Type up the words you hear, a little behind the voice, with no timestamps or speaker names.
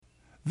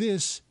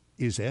This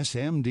is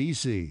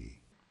SMDC.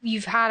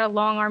 You've had a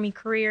long Army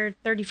career,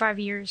 35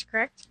 years,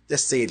 correct?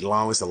 Just say it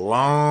long. It's a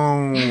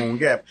long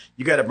gap.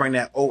 You got to bring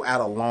that O out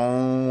a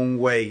long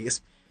way.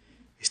 It's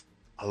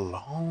a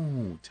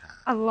long time.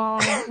 A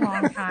long,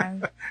 long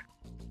time.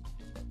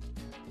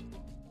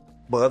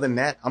 But other than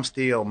that, I'm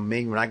still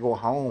me. When I go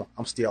home,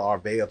 I'm still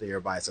Arvell to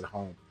everybody that's at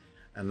home.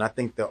 And I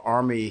think the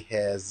Army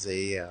has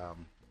a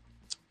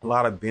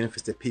lot of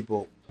benefits that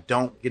people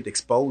don't get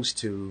exposed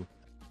to.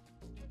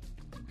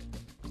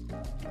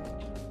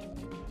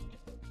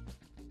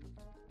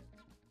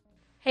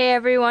 Hey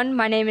everyone,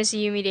 my name is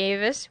Ayumi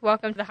Davis.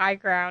 Welcome to The High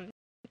Ground,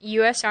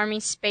 U.S.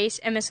 Army Space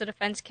and Missile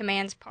Defense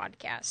Command's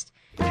podcast.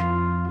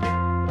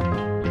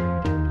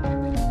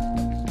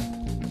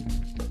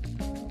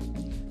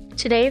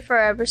 Today for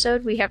our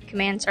episode, we have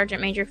Command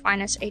Sergeant Major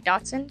Finis A.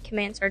 Dodson,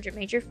 Command Sergeant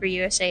Major for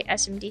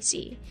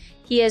USASMDC.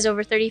 He has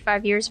over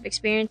 35 years of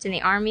experience in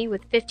the Army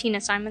with 15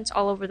 assignments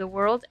all over the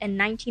world and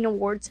 19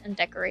 awards and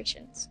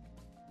decorations.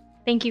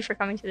 Thank you for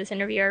coming to this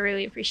interview. I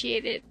really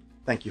appreciate it.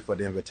 Thank you for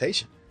the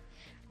invitation.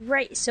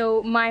 Right,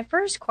 so my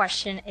first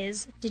question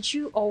is, did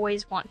you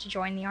always want to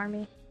join the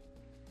Army?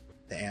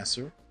 The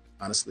answer,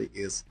 honestly,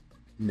 is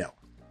no.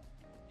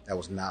 That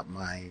was not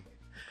my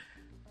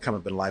come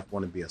up in life,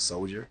 want to be a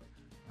soldier.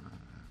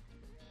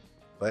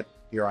 But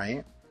here I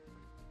am,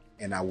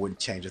 and I wouldn't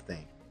change a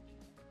thing.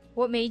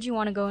 What made you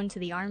want to go into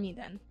the Army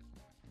then?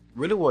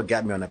 Really what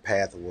got me on the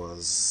path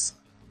was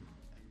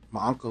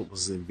my uncle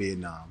was in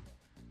Vietnam,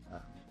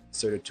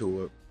 served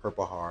to a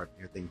Purple Heart,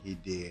 everything he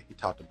did, he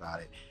talked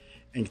about it.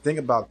 And you think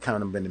about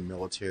kind of in the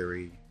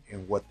military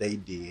and what they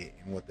did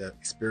and what the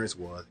experience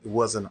was, it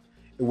wasn't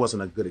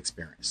a good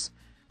experience.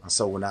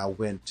 So when I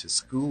went to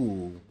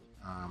school,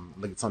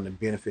 look at some of the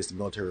benefits the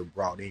military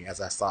brought in,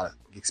 as I saw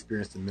the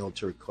experience the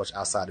military culture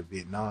outside of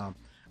Vietnam,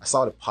 I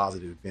saw the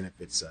positive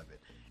benefits of it.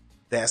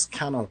 That's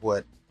kind of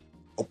what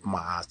opened my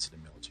eyes to the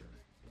military.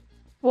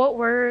 What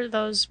were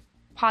those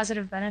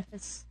positive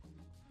benefits?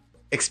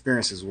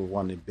 Experiences were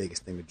one of the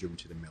biggest things that drew me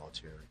to the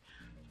military.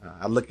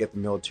 I look at the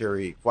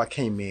military, before I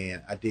came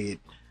in, I did,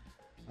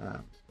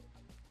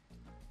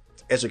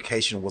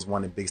 education was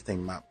one of the biggest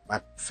things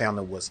my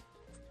family was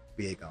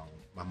big on.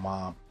 My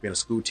mom, being a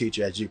school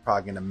teacher, as you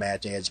probably can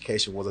imagine,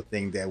 education was a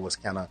thing that was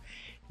kind of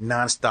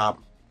nonstop.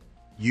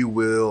 You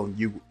will,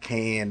 you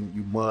can,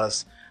 you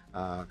must,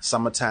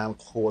 summertime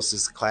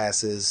courses,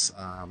 classes,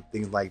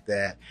 things like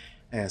that.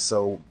 And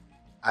so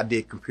I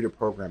did computer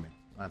programming.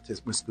 I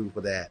just went to school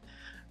for that.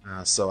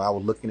 So I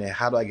was looking at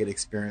how do I get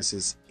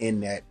experiences in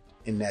that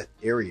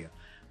area.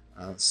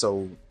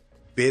 So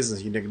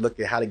business, you look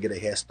at how to get a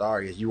head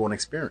start is you want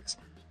experience.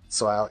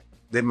 So I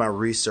did my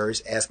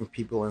research, asking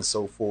people and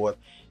so forth,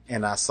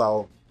 and I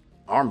saw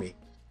Army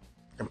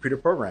computer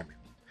programming,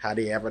 how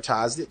they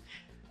advertised it,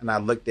 and I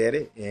looked at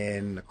it,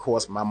 and of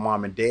course my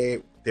mom and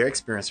dad, their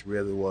experience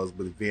really was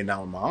with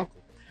Vietnam and my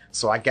uncle.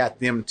 So I got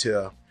them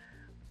to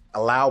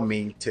allow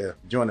me to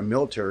join the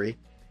military,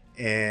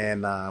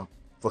 and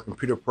for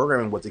computer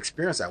programming was the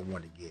experience I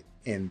wanted to get.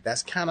 And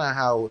that's kind of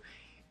how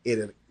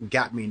it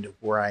got me to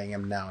where I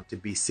am now, to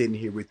be sitting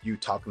here with you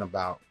talking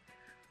about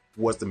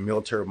was the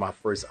military my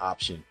first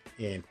option.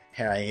 And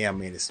here I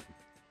am, and it's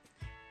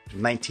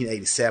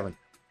 1987.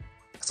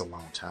 That's a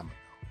long time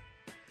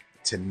ago.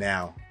 To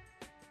now.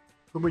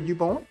 When were you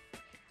born?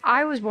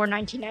 I was born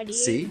 1998.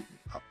 See?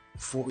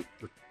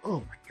 Oh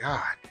my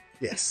God.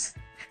 Yes.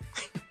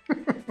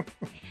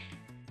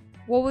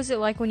 What was it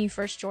like when you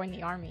first joined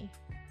the Army?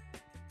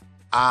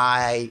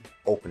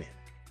 Eye-opening.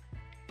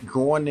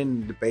 Going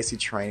into the basic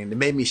training, they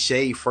made me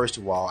shave first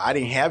of all. I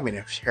didn't have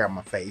any hair on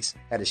my face,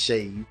 had to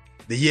shave.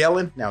 The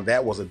yelling, now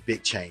that was a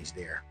big change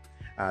there.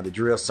 The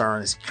drill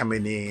sergeants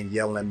coming in,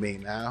 yelling at me.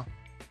 Now,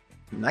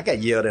 I got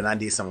yelled and I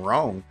did something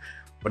wrong,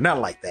 but not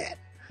like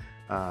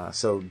that.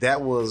 So that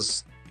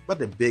was, but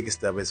the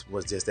biggest of it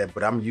was just that,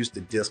 but I'm used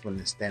to discipline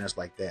and standards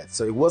like that.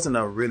 So it wasn't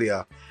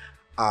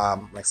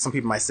like some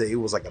people might say it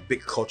was like a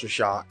big culture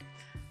shock.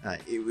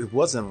 It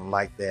wasn't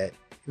like that.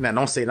 Now,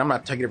 don't say it, I'm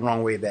not taking it the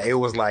wrong way, that it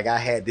was like I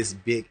had this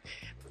big,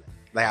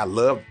 like I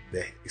loved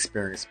the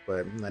experience,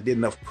 but I did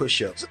enough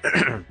push-ups,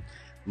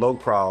 low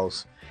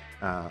crawls,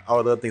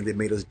 all the other things they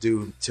made us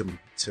do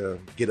to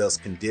get us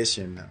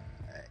conditioned.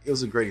 It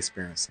was a great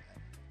experience.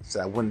 So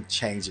I wouldn't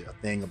change a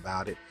thing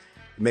about it.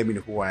 It made me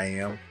know who I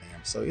am.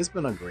 So it's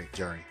been a great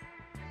journey.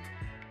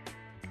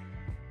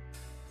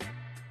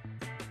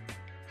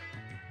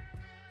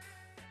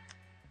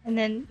 And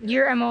then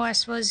your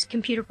MOS was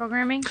computer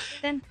programming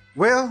then?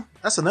 Well,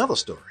 that's another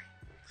story.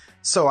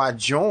 So I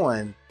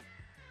joined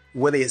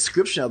with a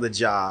description of the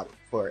job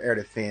for air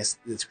defense.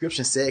 The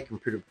description said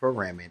computer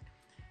programming.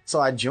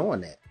 So I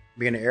joined that,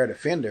 being an air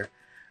defender.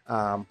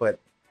 But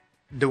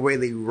the way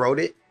they wrote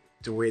it,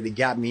 the way they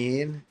got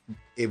me in,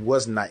 it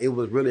was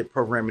really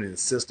programming in the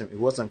system. It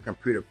wasn't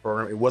computer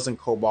program. It wasn't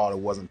COBOL. It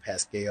wasn't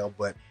Pascal,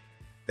 but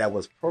that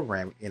was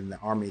programmed in the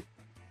Army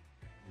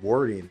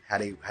wording, how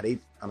they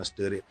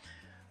understood it.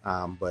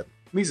 But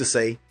needless to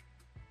say,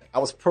 I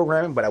was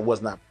programming, but I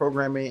was not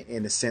programming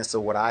in the sense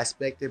of what I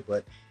expected,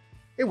 but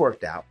it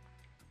worked out.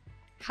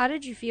 How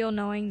did you feel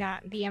knowing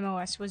that the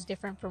MOS was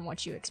different from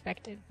what you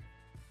expected?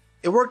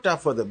 It worked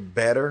out for the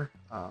better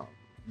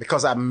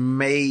because I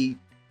made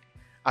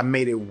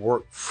it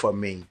work for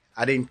me.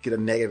 I didn't get a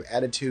negative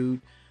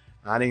attitude.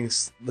 I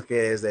didn't look at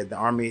it as that the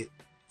Army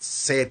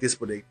said this,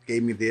 but they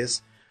gave me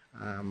this.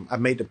 I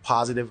made the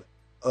positive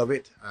of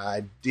it.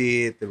 I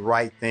did the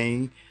right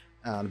thing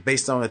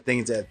based on the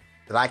things that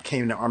I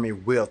came in the Army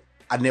with.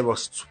 I never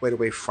swayed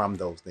away from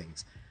those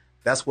things.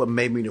 That's what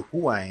made me to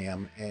who I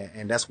am,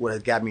 and that's what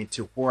has got me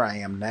to where I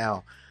am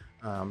now.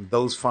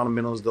 Those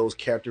fundamentals, those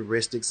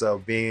characteristics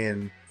of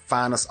being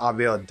Finis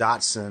A,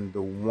 Dodson,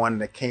 the one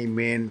that came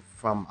in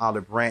from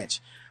Olive Branch,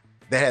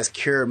 that has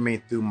carried me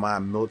through my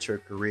military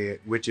career,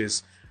 which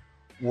is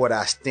what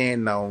I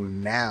stand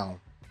on now.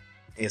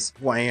 Is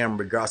who I am,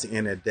 regardless of the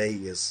end of the day,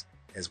 is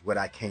what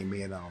I came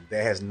in on.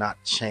 That has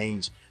not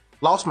changed.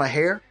 Lost my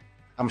hair.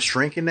 I'm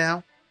shrinking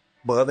now.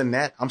 But other than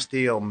that, I'm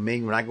still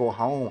me. When I go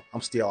home, I'm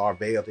still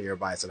Arvell to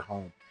everybody that's at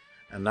home.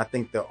 And I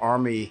think the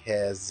Army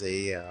has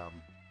a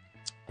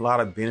lot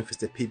of benefits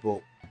that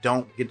people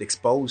don't get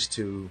exposed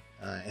to,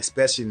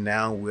 especially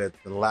now with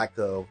the lack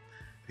of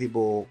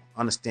people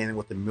understanding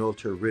what the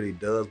military really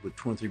does. With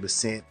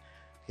 23%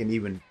 can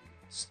even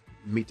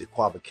meet the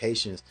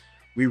qualifications.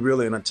 We're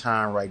really in a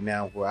time right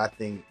now where I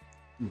think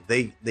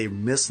they're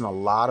missing a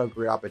lot of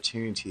great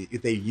opportunities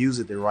if they use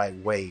it the right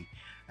way.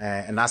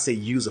 And I say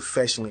use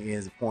affectionately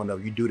is the point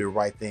of you do the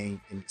right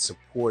thing and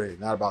support it.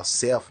 Not about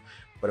self,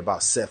 but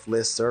about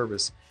selfless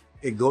service.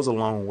 It goes a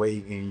long way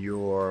in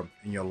your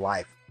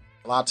life.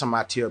 A lot of time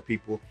I tell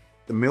people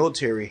the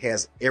military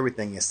has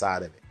everything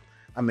inside of it.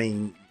 I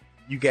mean,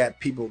 you got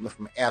people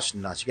from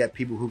astronauts, you got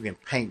people who can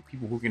paint,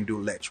 people who can do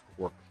electrical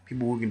work,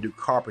 people who can do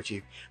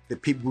carpentry, the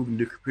people who can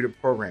do computer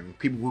programming,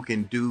 people who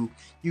can do,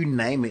 you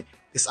name it,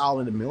 it's all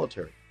in the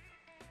military.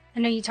 I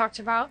know you talked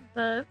about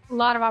a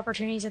lot of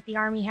opportunities that the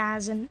Army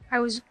has, and I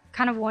was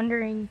kind of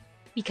wondering,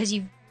 because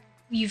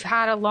you've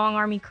had a long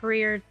Army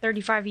career,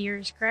 35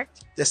 years,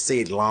 correct? Just say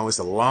it long. It's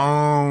a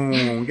long.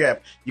 you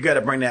got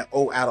to bring that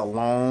O out a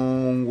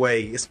long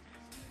way. It's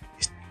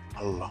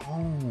a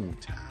long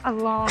time. A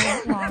long,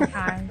 long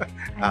time.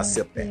 I'll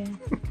accept that.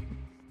 Yeah.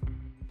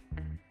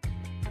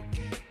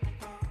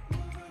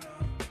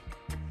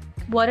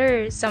 What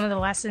are some of the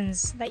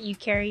lessons that you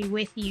carry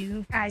with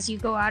you as you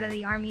go out of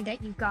the Army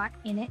that you got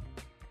in it?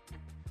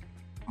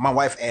 My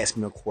wife asked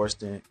me a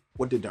question,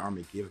 what did the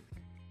Army give me?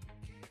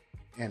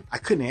 And I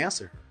couldn't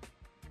answer her.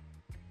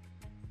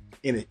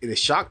 And it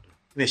shocked her.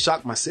 And it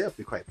shocked myself, to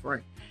be quite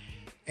frank.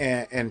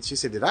 And she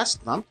said, did I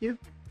stump you?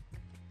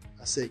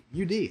 I said,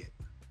 you did.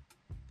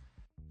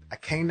 I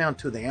came down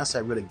to the answer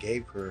I really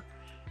gave her,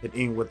 that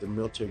in what the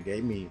military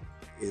gave me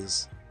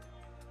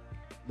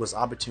was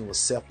opportunity, was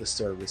selfless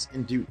service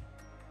and duty.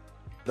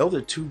 Those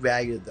are two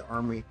values of the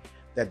Army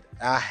that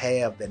I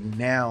have, that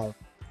now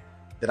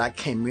that I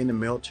came in the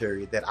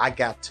military, that I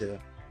got to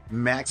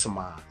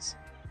maximize.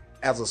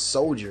 As a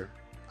soldier,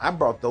 I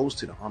brought those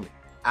to the Army.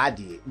 I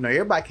did. You know,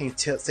 everybody can't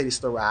say the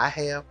story I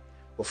have,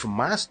 but from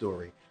my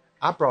story,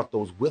 I brought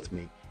those with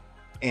me.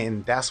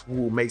 And that's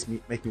what makes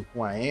me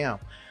who I am.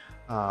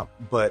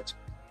 But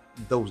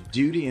those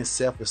duty and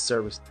selfless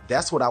service,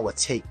 that's what I would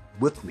take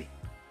with me.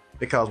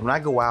 Because when I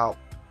go out,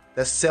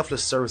 that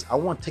selfless service, I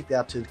want to take that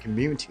out to the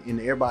community and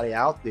everybody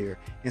out there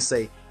and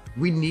say,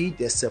 we need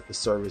that selfless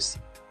service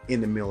in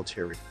the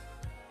military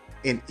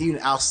and even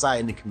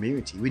outside in the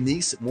community. We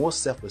need more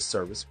selfless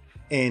service.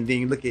 And then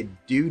you look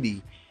at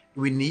duty,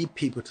 we need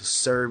people to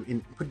serve,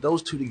 and put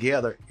those two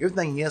together.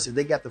 Everything else, if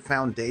they got the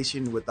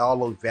foundation with all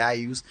those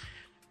values,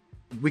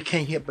 we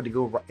can't help but to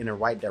go in the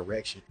right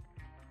direction.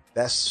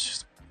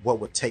 That's what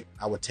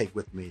I would take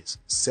with me, is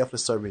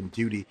selfless service and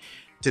duty,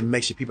 to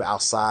make sure people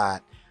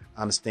outside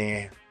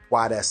understand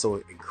why that's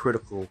so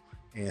critical.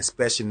 And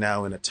especially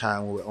now in a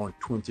time where only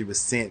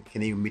 23%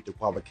 can even meet the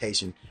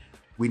qualification,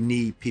 we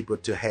need people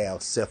to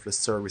have selfless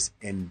service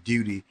and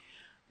duty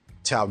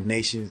to our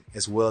nation,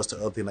 as well as to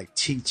other things like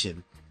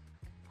teaching.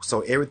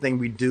 So everything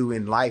we do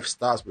in life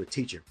starts with a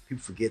teacher.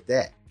 People forget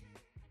that.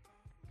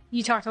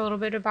 You talked a little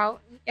bit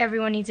about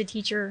everyone needs a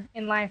teacher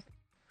in life.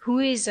 Who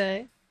is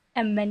a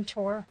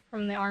mentor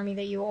from the Army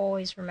that you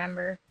always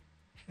remember?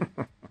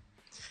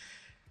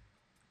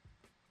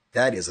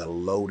 That is a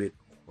loaded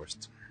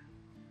question.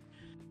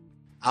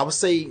 I would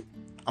say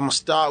I'm going to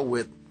start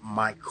with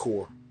my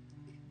core,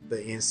 the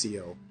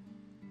NCO.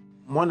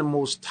 One of the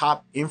most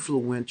top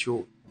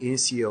influential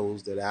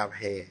NCOs that I've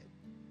had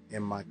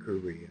in my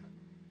career,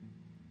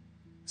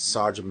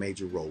 Sergeant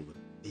Major Rowland.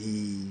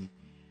 He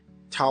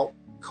taught,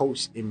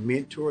 coached, and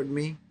mentored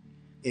me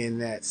in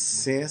that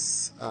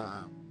sense.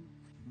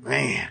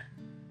 Man,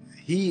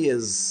 he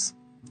is,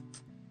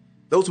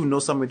 those who know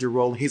Sergeant Major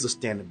Rowland, he's a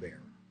standard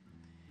bearer.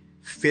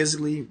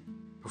 Physically,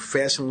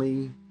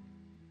 professionally,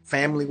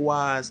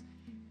 family-wise,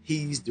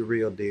 he's the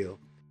real deal.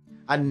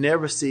 I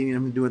never seen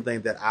him doing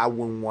things that I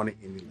wouldn't want to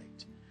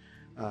emulate.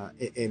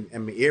 And I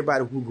mean,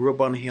 everybody who grew up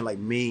under him, like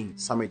me,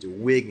 Sergeant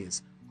Major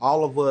Wiggins,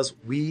 all of us,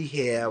 we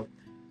have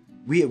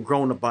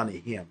grown up under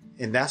him.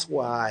 And that's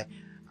why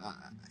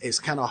it's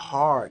kind of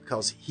hard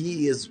because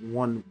he is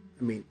one.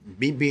 I mean,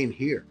 me being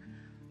here,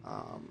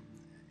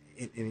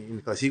 and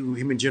because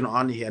him and General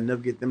Ani, I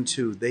never get them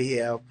two. They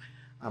have,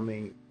 I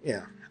mean,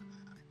 yeah,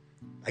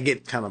 I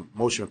get kind of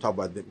emotional talk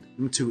about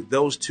them two.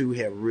 Those two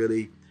have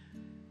really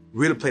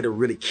played a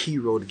really key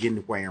role to getting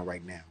where I am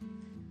right now.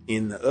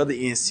 In the other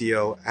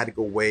NCO, I had to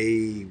go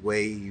way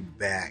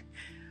back.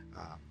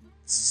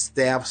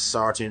 Staff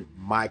Sergeant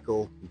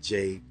Michael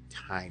J.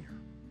 Tyner.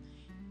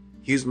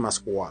 He was my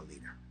squad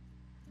leader,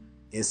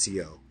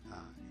 NCO.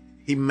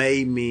 He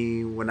made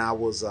me, when I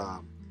was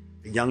a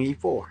young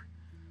E4,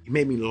 he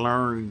made me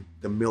learn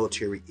the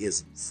military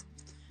isms.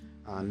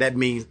 That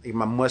means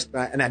my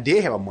mustache, and I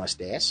did have a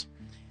mustache.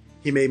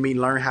 He made me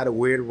learn how to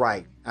wear it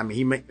right. I mean,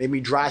 he made me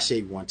dry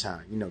shave one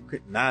time. You know,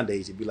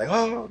 nowadays he'd be like,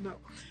 oh, no.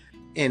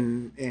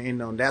 And you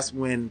know, that's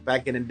when,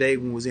 back in the day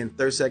when we was in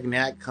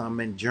 32nd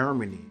ATCOM in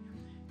Germany,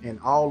 and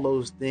all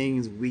those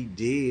things we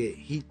did,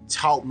 he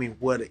taught me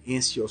what an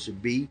NCO should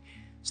be,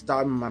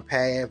 starting my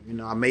path. You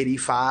know, I made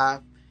E5.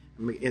 I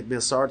mean, it's been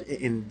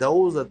sergeant, and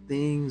those are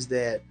things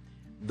that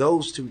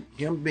those two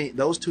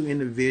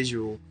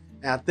individuals,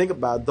 and I think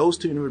about those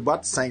two individuals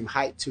about the same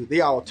height too.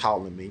 They all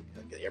taller than me.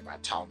 Everybody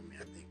taller than me,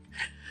 I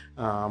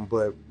think.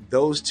 But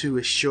those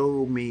two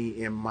showed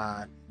me in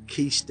my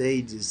key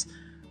stages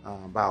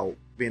about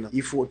being an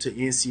E4 to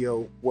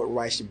NCO, what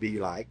right should be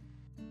like.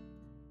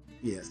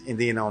 Yes, and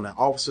then on the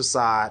officer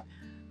side,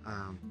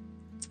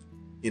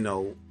 you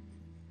know,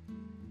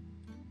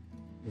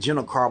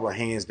 General Carver,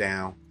 hands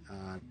down.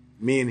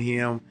 Me and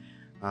him,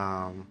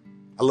 I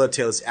love to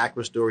tell this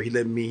accurate story. He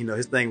let me, you know,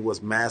 his thing was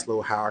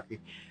Maslow hierarchy.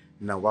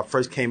 You know, when I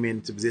first came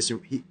into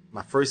position,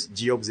 my first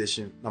GO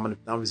position, number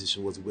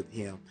position was with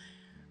him.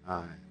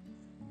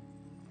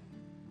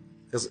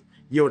 Because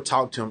you would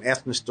talk to him,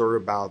 ask him a story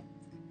about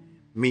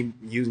me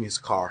using his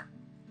car.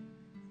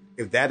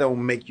 If that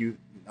don't make you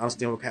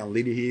understand what kind of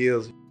leader he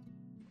is,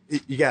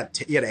 you got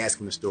to ask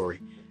him the story.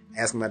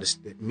 Ask him about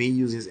me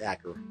using his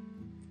Acura.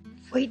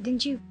 Wait,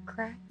 didn't you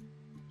crash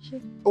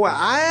it? Well,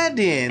 I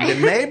didn't. The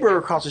neighbor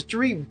across the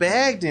street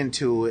bagged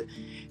into it,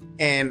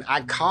 and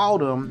I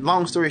called him.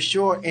 Long story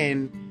short,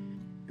 and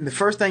the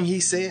first thing he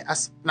said,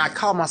 I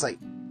called him. I was like,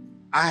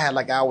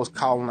 I was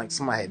calling like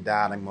somebody had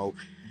died. Like,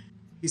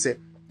 he said,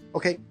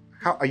 "Okay,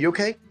 are you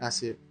okay?" I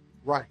said,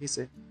 "Right." He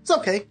said, "It's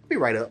okay. I'll be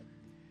right up."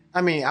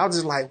 I mean, I was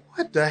just like,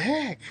 "What the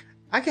heck?"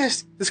 I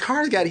guess this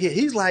car's got hit.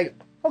 He's like,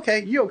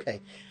 "Okay, you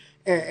okay?"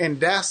 And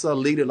that's a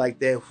leader like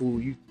that who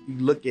you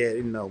look at,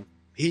 you know,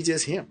 he's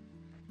just him.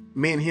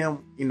 Me and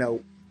him, you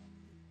know,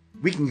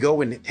 we can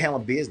go and handle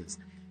business,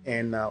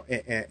 and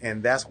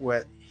that's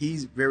what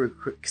he's very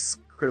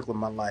critical in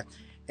my life.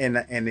 And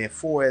then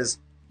for as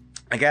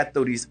I got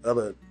through these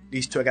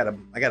two, I got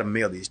to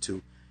mail these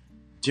two,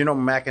 General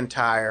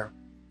McIntyre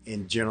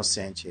and General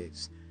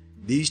Sanchez.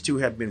 These two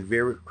have been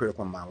very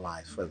critical in my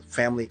life for the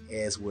family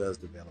as well as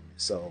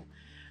development. So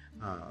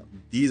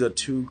these are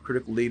two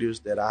critical leaders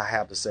that I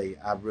have to say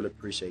I really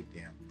appreciate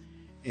them.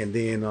 And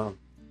then,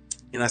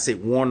 and I say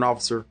warrant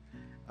officer,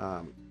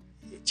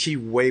 Chief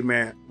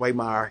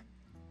Waymire,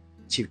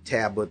 Chief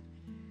Talbot.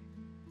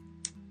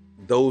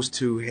 Those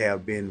two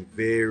have been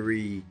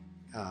very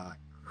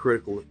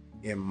critical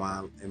in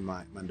my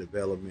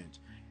development,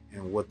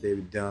 and what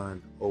they've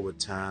done over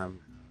time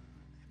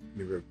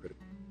been very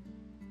critical.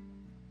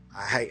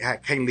 I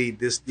can't leave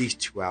these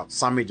two out.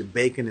 Sammy the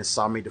Bacon and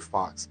Sammy the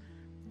Fox.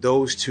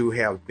 Those two,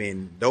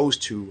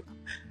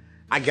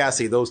 I gotta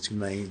say those two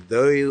names.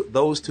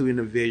 Those two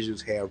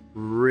individuals have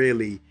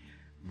really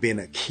been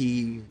a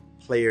key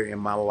player in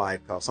my life.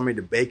 Cause Sammy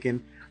the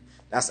Bacon,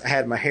 I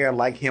had my hair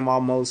like him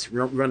almost.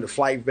 Run the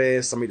flight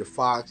vest. Sammy the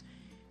Fox,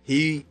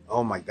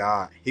 oh my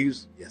God,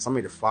 Sammy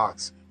the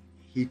Fox.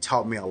 He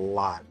taught me a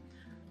lot,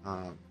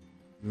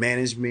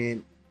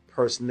 management,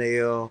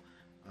 personnel,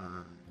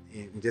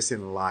 and just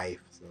in life.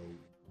 So,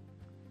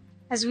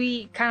 as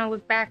we kind of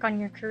look back on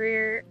your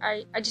career,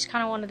 I just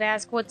kind of wanted to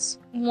ask, what's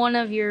one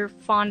of your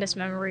fondest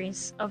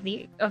memories of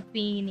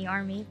being in the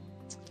Army?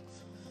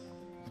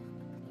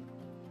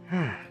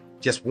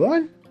 Just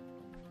one?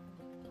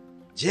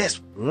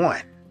 Just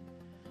one.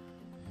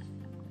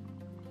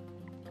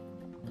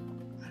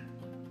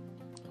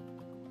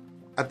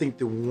 I think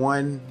the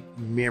one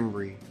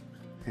memory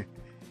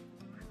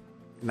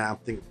now I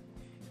think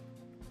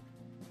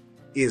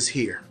is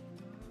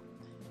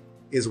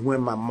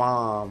when my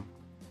mom,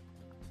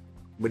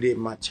 we did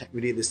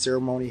the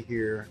ceremony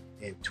here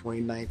in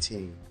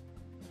 2019,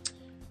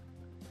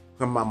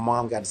 when my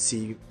mom got to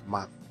see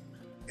my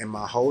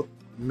whole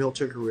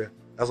military career.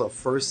 That was her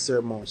first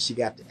ceremony. She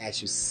got to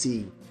actually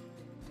see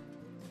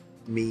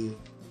me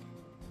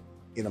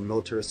in a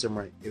military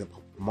ceremony, in a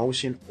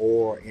promotion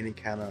or any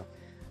kind of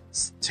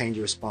change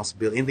of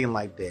responsibility, anything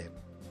like that.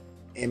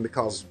 And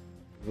because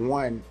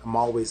one, I'm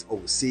always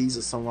overseas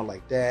or somewhere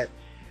like that,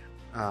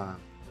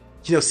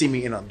 she never see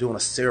me doing a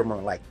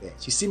ceremony like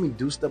that. She see me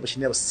do stuff, but she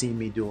never seen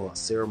me do a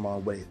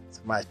ceremony where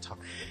somebody talk.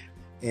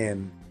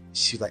 And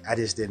she's like, I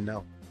just didn't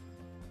know.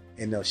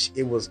 And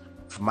it was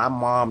for my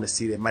mom to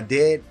see that. My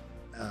dad,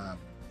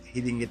 he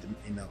didn't get to,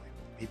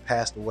 he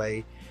passed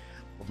away.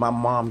 my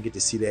mom get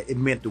to see that, it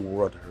meant the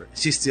world to her.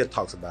 She still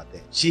talks about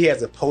that. She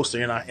has a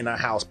poster in our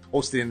house,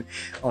 posted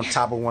on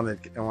top of one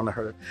of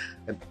her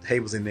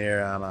tables in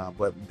there.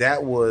 But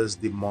that was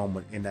the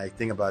moment, and I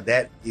think about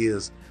that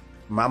is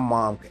my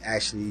mom could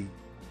actually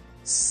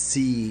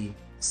see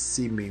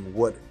me,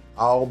 what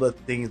all the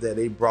things that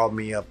they brought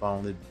me up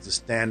on, the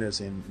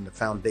standards and the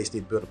foundation they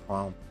built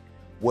upon,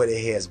 what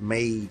it has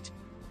made,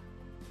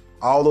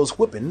 all those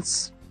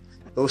whippings,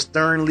 those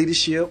stern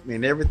leadership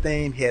and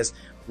everything has,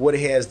 what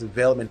it has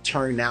developed and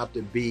turned out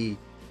to be.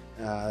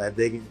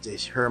 They can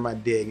just hear my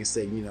dad and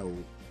say, you know,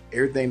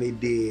 everything they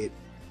did,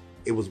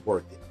 it was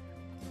worth it.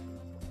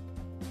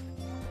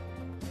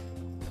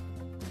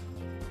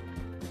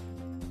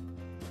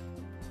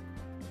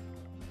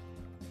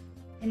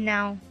 And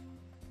now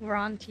we're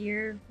on to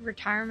your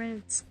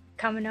retirement. It's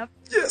coming up.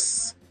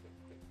 Yes.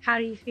 How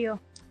do you feel?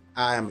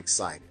 I am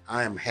excited.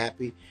 I am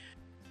happy.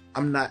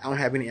 I don't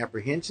have any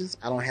apprehensions.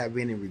 I don't have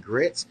any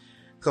regrets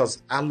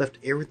because I left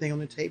everything on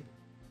the table.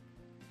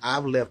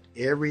 I've left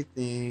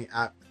everything.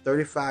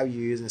 35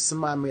 years, and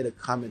somebody made a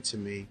comment to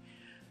me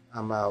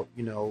about,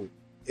 you know,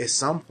 at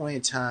some point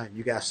in time,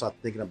 you got to start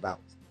thinking about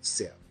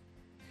self.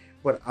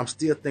 But I'm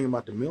still thinking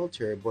about the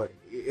military, but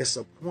it's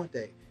a point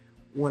that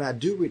when I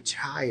do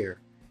retire,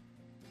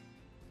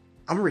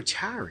 I'm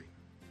retiring.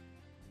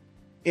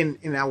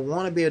 And I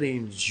want to be able to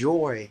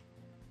enjoy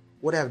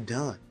what I've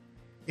done.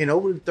 And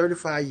over the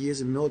 35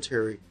 years in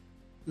military,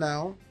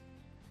 now,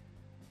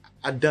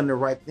 I've done the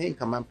right thing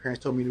because my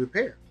parents told me to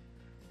prepare.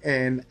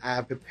 And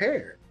I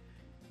prepared.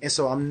 And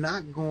so I'm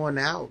not going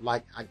out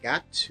like I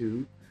got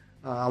to.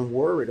 I'm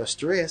worried or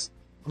stressed.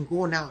 I'm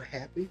going out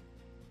happy.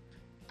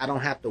 I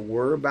don't have to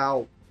worry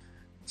about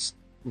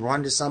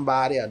running to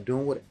somebody or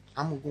doing what.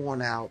 I'm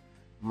going out.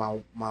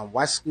 My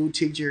wife's school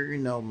teacher, you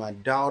know, my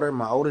daughter,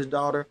 my oldest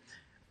daughter.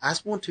 I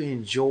just want to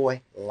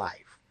enjoy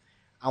life.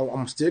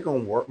 I'm still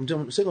going to work.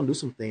 I'm still going to do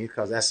some things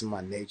because that's in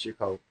my nature.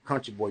 Because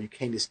country boy, you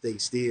can't just stay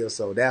still.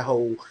 So that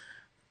whole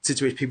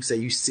situation, people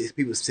say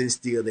people sit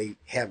still, they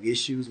have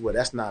issues. Well,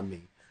 that's not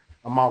me.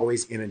 I'm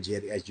always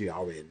energetic, as you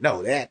already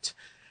know that.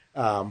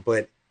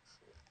 But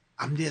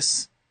I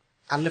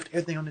left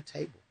everything on the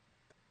table.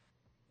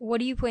 What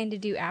do you plan to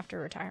do after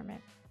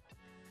retirement?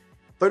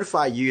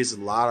 35 years is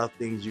a lot of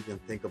things you can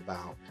think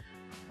about.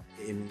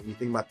 And you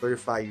think about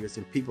 35 years,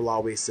 and people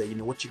always say, you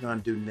know, what you going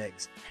to do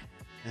next?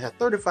 And at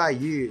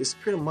 35 years, it's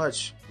pretty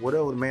much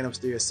whatever the man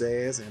upstairs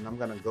says, and I'm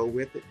going to go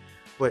with it.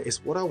 But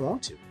it's what I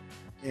want to.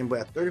 But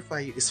at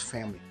 35 years, it's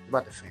family. It's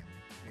about the family.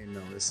 You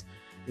know, it's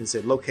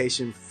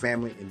location,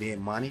 family, and then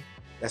money.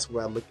 That's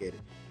where I look at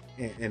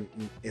it. And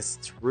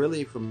it's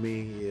really, for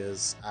me,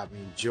 is I've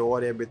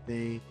enjoyed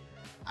everything.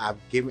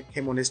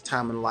 Came on this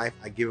time in life.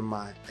 I've given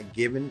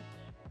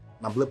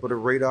my blip of the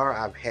radar.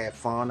 I've had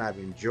fun. I've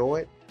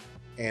enjoyed,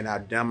 and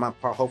I've done my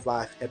part. Hopefully,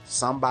 I've helped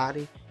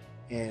somebody.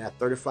 And at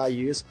 35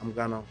 years, I'm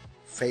gonna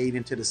fade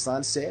into the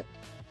sunset,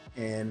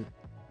 and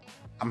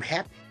I'm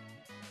happy.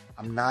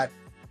 I'm not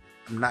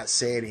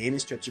sad in any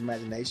stretch of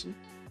imagination.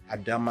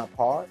 I've done my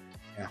part,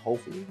 and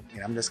hopefully,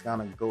 and I'm just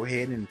gonna go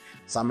ahead and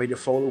somebody to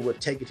follow will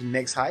take it to the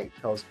next height,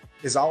 because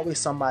there's always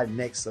somebody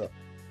next up.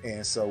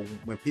 And so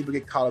when people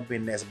get caught up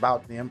in that's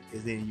about them,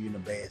 is then you're in a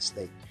bad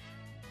state.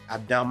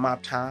 I've done my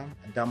time.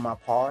 I've done my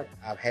part.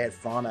 I've had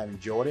fun. I've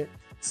enjoyed it.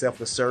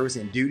 Selfless service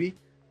and duty.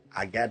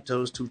 I got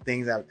those two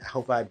things I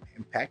hope I've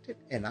impacted.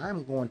 And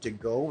I'm going to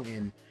go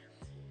and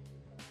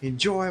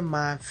enjoy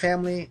my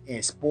family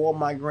and spoil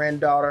my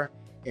granddaughter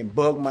and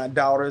bug my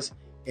daughters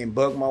and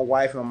bug my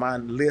wife on my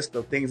list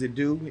of things to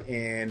do.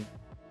 And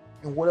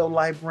whatever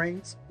life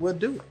brings, we'll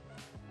do it.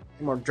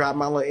 I'm going to drive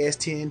my little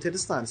S10 into the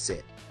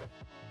sunset.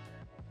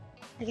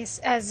 I guess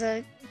as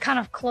a kind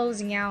of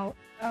closing out,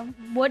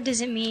 what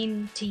does it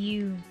mean to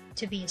you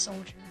to be a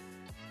soldier?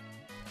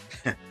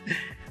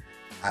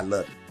 I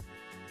love it.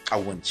 I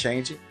wouldn't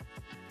change it.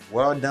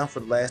 What I've done for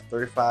the last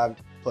 35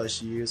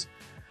 plus years,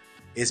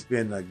 it's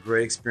been a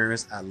great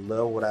experience. I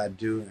love what I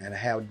do and I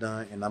have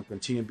done, and I'm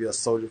continuing to be a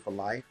soldier for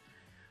life.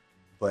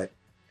 But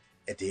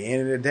at the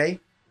end of the day,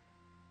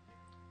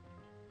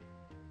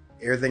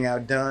 everything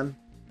I've done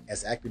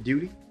as active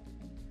duty,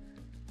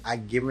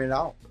 I've given it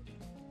all.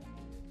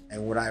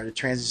 And when I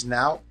transition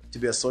out to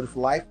be a soldier for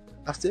life,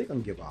 I'm still gonna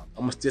give out.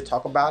 I'm gonna still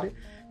talk about it.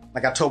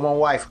 Like I told my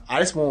wife, I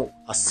just want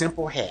a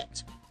simple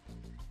hat.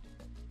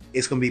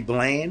 It's gonna be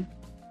bland,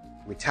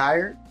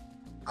 retired.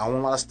 I don't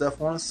want a lot of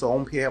stuff on it, so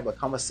I'm here to have a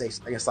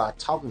conversation. I can start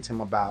talking to them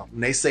about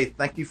when they say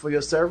thank you for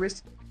your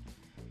service.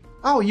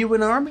 Oh, you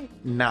in the Army?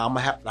 Nah,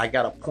 I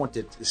got a point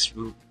to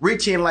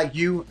reach in like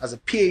you as a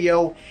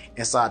PAO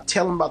and start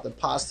telling about the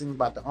positive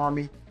about the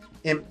Army.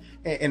 And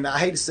I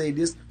hate to say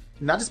this,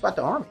 not just about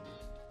the Army.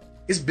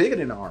 It's bigger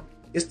than the Army.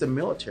 It's the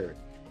military.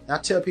 And I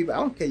tell people, I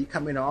don't care, you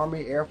come in the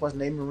Army, Air Force,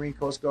 Navy, Marine,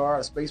 Coast Guard,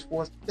 or Space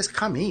Force, just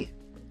come in.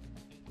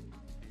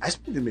 I just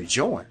want them to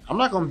join. I'm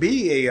not going to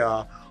be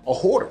a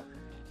hoarder.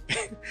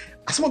 I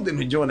just want them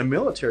to join the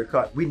military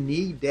because we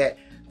need that,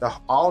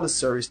 all the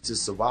service to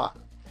survive.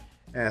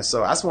 And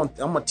so I'm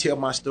going to tell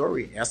my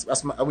story.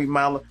 That's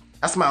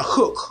my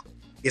hook,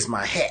 is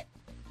my hat.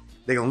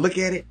 They're going to look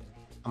at it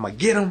I'm gonna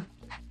get them,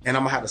 and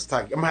I'm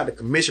gonna have to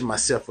commission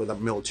myself for the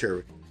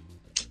military.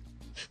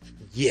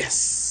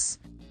 Yes.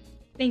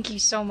 Thank you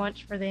so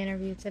much for the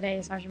interview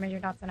today, Sergeant Major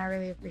Dodson. I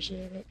really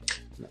appreciate it.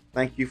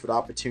 Thank you for the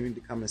opportunity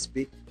to come and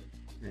speak.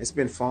 It's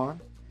been fun.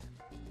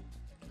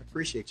 I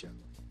appreciate you.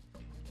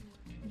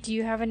 Do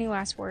you have any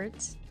last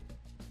words?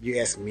 You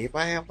ask me if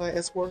I have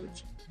last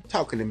words?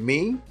 Talking to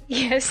me?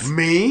 Yes.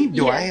 Me?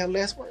 Do I have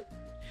last words?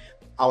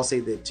 I would say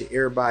that to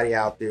everybody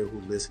out there who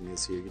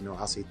listens here,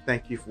 I'll say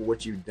thank you for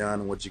what you've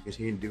done and what you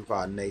continue to do for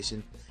our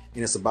nation.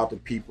 And it's about the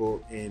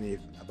people. And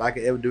if I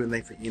could ever do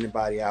anything for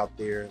anybody out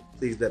there,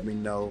 please let me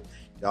know.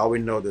 You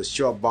always know the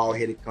short,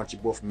 bald-headed country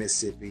boy from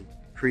Mississippi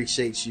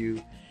appreciates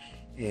you.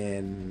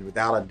 And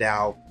without a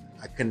doubt,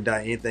 I couldn't have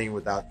done anything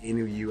without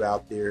any of you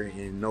out there.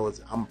 And know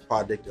I'm a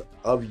product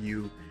of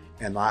you.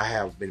 And I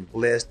have been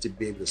blessed to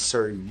be able to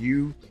serve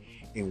you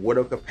in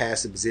whatever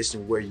capacity,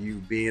 position where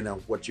you've been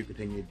and what you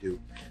continue to do.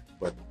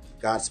 But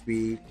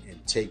Godspeed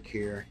and take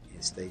care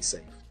and stay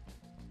safe.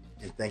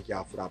 And thank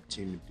y'all for the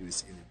opportunity to do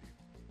this interview.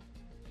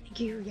 Thank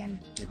you again.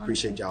 I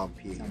appreciate y'all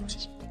being here.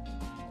 So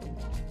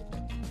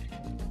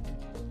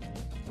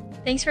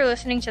Thanks for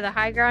listening to the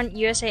High Ground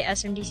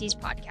USASMDC's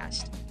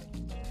podcast.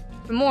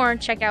 For more,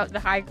 check out The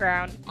High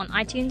Ground on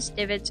iTunes,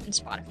 Divots, and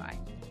Spotify.